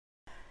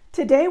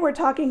Today we're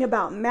talking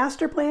about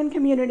master plan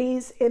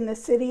communities in the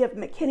city of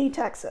McKinney,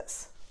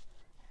 Texas.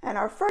 And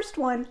our first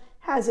one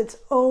has its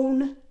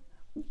own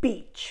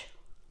beach.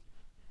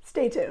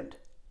 Stay tuned.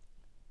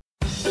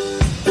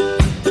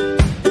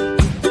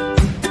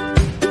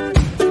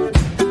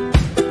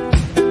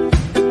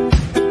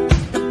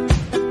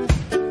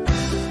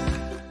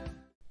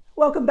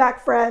 Welcome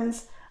back,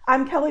 friends.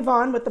 I'm Kelly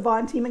Vaughan with the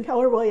Vaughan team in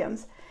Keller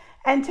Williams.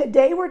 And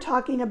today we're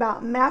talking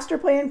about master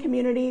plan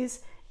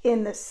communities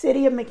in the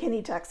city of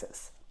McKinney,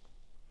 Texas.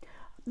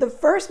 The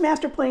first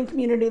master plan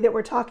community that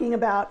we're talking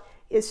about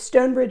is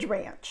Stonebridge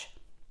Ranch.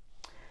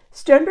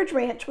 Stonebridge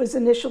Ranch was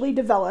initially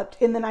developed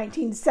in the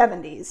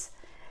 1970s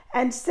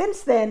and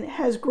since then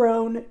has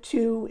grown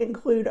to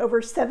include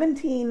over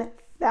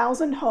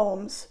 17,000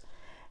 homes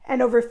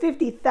and over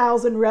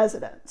 50,000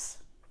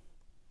 residents.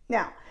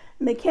 Now,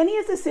 McKinney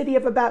is a city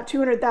of about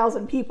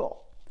 200,000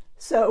 people,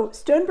 so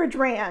Stonebridge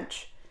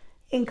Ranch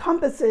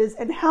encompasses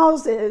and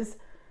houses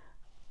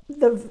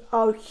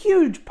a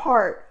huge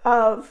part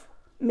of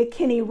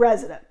McKinney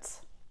residents.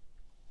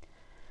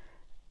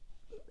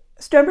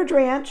 Stonebridge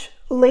Ranch,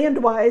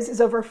 land-wise, is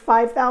over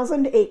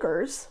 5,000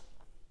 acres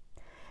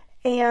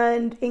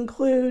and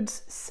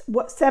includes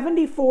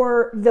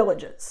 74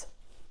 villages.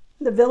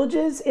 The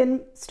villages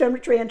in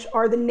Stonebridge Ranch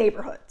are the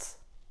neighborhoods.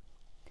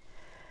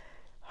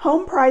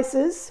 Home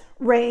prices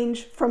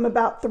range from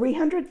about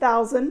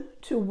 $300,000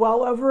 to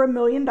well over $1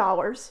 million.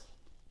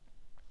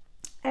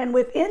 And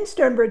within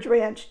Stonebridge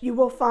Ranch, you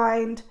will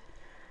find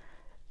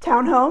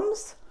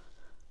townhomes,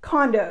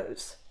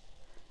 condos,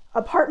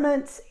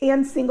 apartments,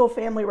 and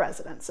single-family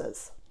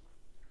residences.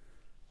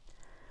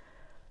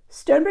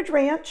 Stonebridge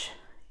Ranch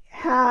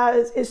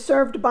is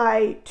served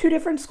by two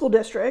different school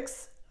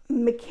districts.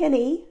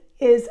 McKinney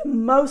is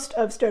most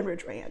of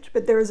Stonebridge Ranch,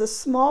 but there is a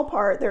small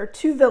part. There are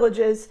two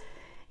villages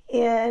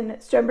in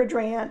Stonebridge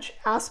Ranch,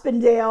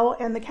 Aspendale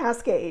and the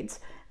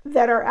Cascades,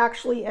 that are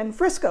actually in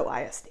Frisco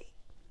ISD.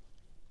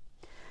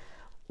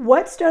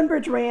 What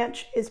Stonebridge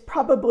Ranch is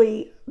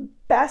probably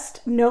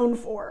best known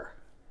for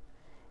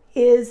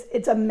is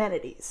its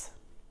amenities.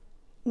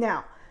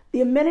 Now,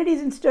 the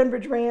amenities in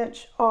Stonebridge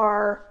Ranch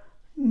are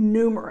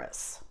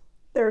numerous.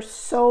 There's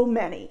so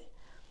many.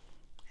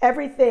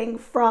 Everything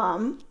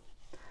from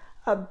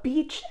a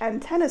beach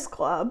and tennis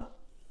club,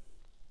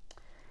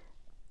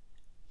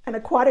 an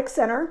aquatic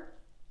center,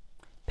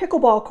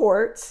 pickleball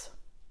courts,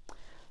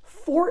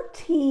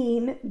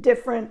 14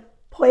 different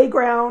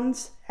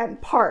playgrounds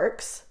and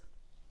parks,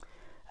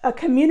 a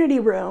community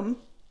room,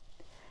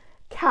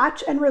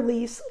 catch and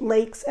release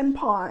lakes and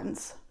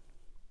ponds,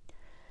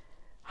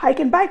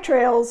 hike and bike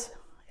trails,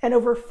 and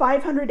over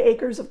 500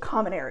 acres of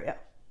common area.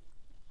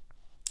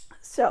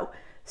 So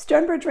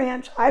Stonebridge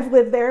Ranch, I've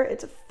lived there.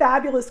 It's a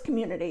fabulous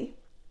community.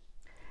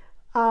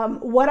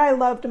 What I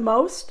loved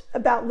most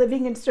about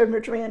living in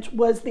Stonebridge Ranch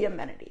was the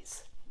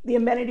amenities. The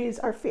amenities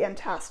are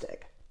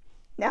fantastic.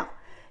 Now,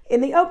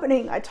 in the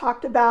opening, I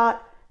talked about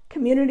a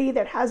community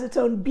that has its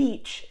own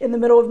beach in the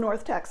middle of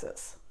North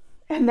Texas,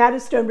 and that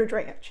is Stonebridge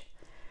Ranch.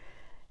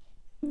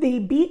 The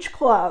beach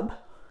club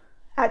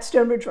at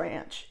Stonebridge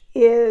Ranch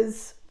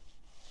is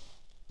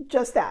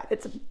just that.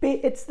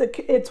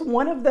 It's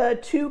one of the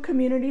two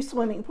community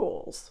swimming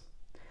pools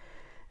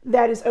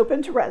that is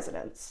open to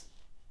residents,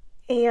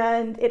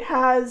 and it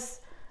has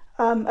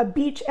a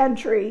beach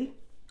entry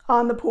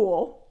on the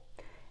pool,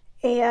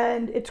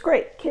 and it's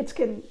great. Kids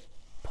can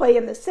play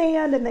in the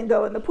sand and then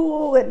go in the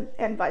pool,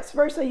 and vice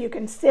versa. You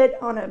can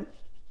sit on a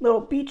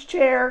little beach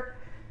chair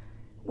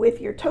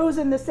with your toes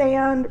in the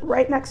sand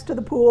right next to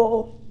the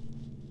pool.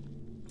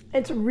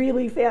 It's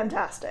really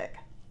fantastic.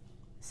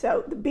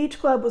 So the beach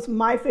club was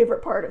my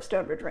favorite part of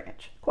Stonebridge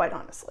Ranch, quite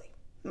honestly.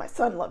 My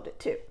son loved it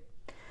too.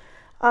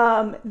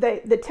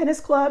 The tennis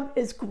club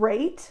is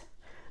great.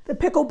 The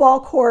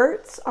pickleball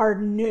courts are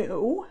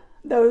new.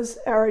 Those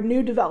are a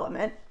new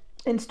development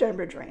in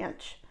Stonebridge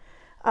Ranch.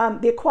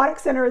 The aquatic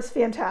center is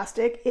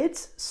fantastic.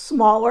 It's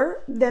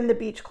smaller than the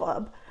beach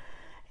club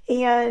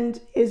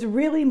and is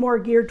really more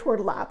geared toward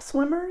lap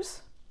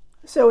swimmers.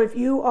 So if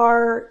you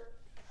are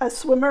a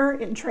swimmer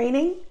in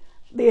training,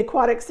 the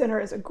aquatic center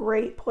is a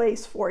great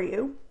place for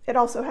you. It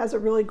also has a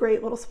really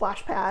great little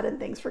splash pad and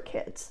things for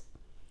kids.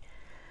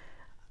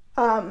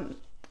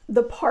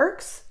 The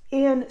parks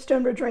in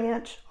Stonebridge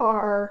Ranch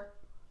are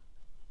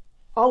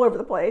all over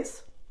the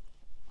place.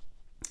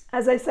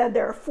 As I said,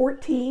 there are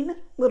 14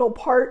 little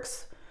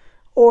parks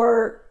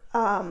or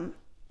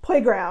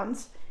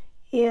playgrounds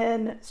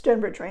in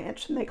Stonebridge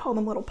Ranch, and they call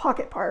them little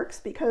pocket parks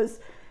because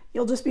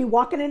you'll just be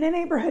walking in a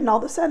neighborhood and all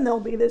of a sudden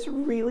there'll be this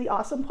really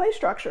awesome play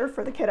structure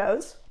for the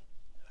kiddos.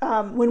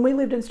 When we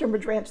lived in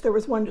Stonebridge Ranch, there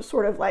was one just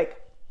sort of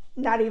like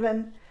not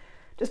even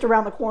just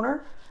around the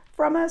corner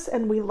from us,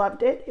 and we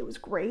loved it. It was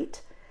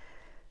great.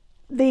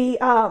 The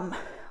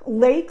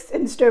lakes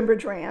in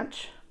Stonebridge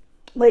Ranch,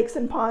 lakes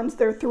and ponds,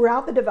 they're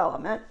throughout the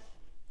development,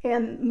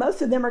 and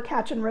most of them are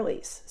catch and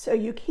release. So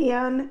you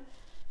can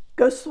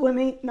go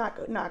swimming, not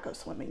go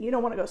swimming. You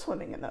don't want to go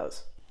swimming in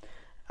those.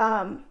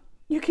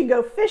 You can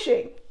go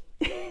fishing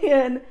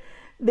in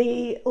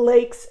the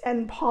lakes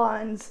and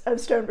ponds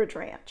of Stonebridge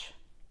Ranch.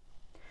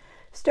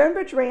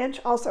 Stonebridge Ranch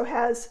also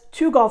has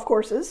 2 golf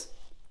courses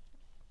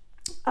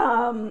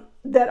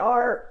that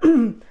are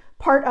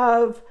part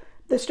of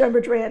the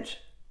Stonebridge Ranch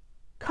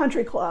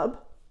Country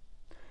Club.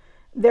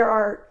 There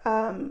are,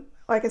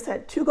 like I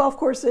said, 2 golf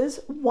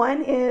courses.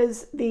 One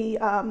is the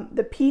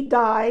Pete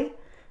Dye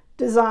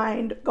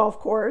designed golf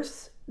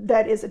course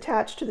that is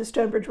attached to the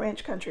Stonebridge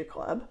Ranch Country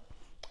Club.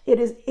 It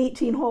is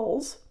 18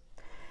 holes.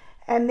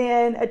 And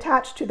then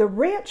attached to the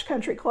Ranch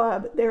Country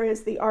Club, there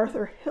is the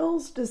Arthur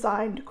Hills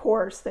designed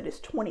course that is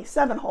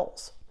 27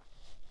 holes.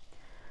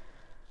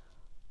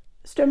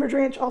 Stonebridge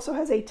Ranch also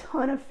has a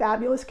ton of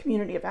fabulous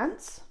community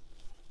events.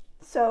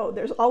 So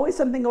there's always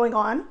something going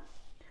on,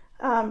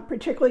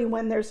 particularly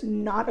when there's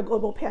not a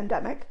global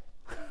pandemic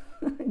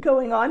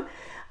going on.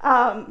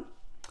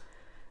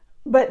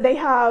 But they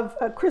have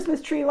a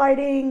Christmas tree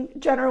lighting.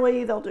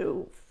 Generally, they'll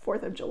do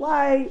 4th of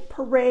July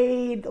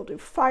parade, they'll do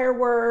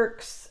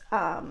fireworks,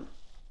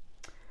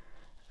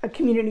 a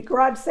community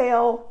garage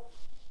sale,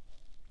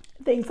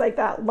 things like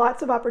that.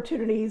 Lots of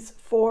opportunities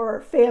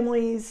for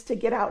families to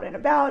get out and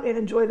about and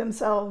enjoy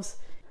themselves.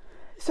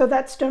 So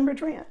that's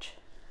Stonebridge Ranch.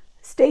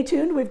 Stay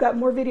tuned, we've got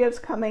more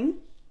videos coming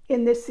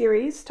in this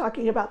series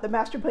talking about the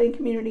master plan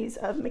communities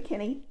of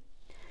McKinney.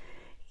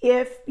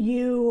 If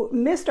you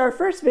missed our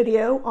first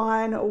video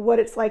on what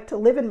it's like to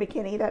live in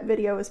McKinney, that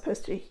video is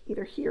posted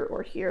either here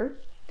or here.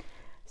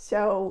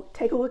 So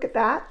take a look at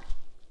that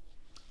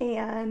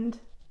and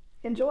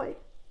enjoy.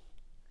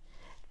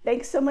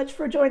 Thanks so much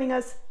for joining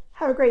us.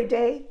 Have a great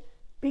day.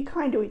 Be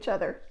kind to each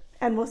other,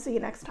 and we'll see you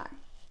next time.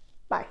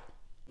 Bye.